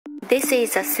This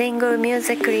is a single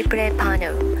music replay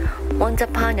panel. On the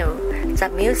panel, the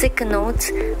music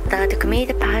notes that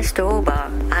Kmita passed over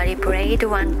are replayed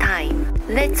one time.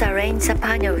 Let's arrange the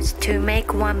panels to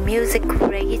make one music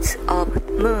phrase of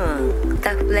moon.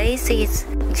 The phrase is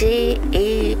G,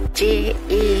 E, G,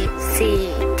 E, C,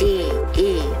 D,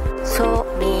 E. So,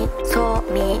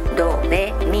 mi, do,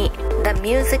 re, mi. The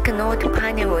music note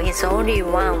panel is only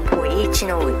one for each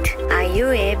note. Are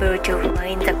you able to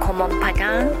find the common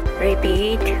pattern?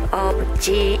 Repeat of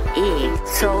G, E,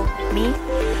 so, mi.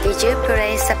 Did you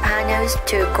place the panels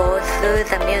to go through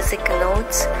the music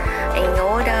notes in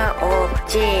order of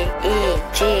G, E,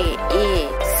 G, E,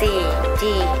 C, D,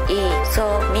 E,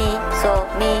 so,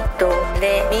 mi, do,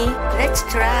 re, mi? Let's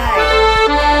try.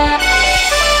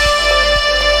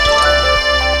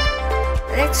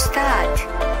 Let's start.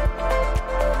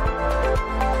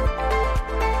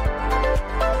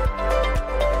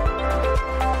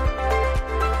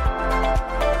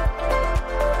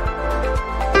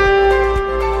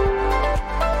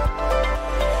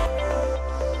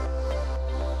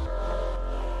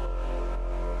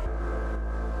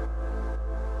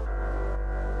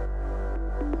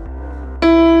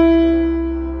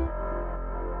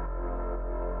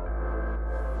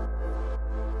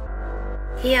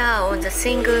 Here on the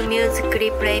single music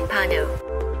replay panel.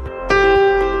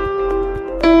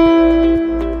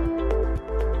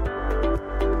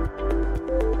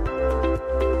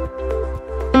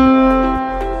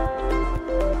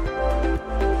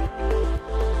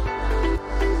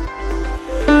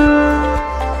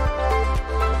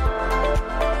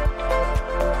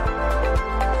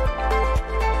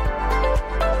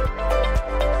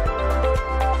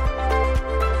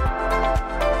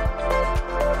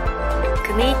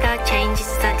 Kmita changes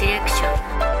the direction.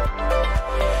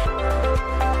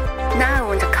 Now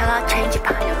on the color change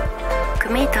panel,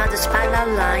 Kmita's spiral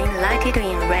line lighted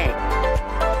in red.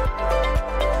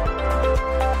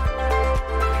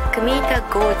 Kmita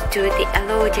goes to the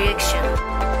arrow direction.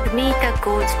 Kmita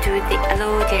goes to the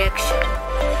arrow direction.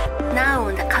 Now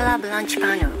on the color branch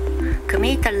panel,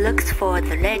 Kmita looks for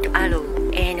the red arrow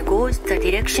and goes the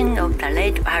direction of the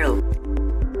red arrow.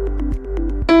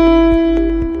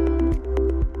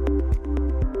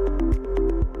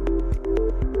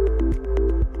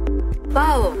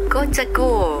 Wow, got the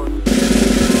goal!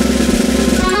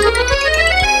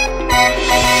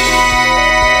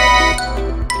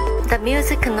 The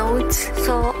music notes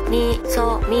so, mi,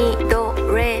 do,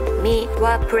 re, mi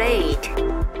were played.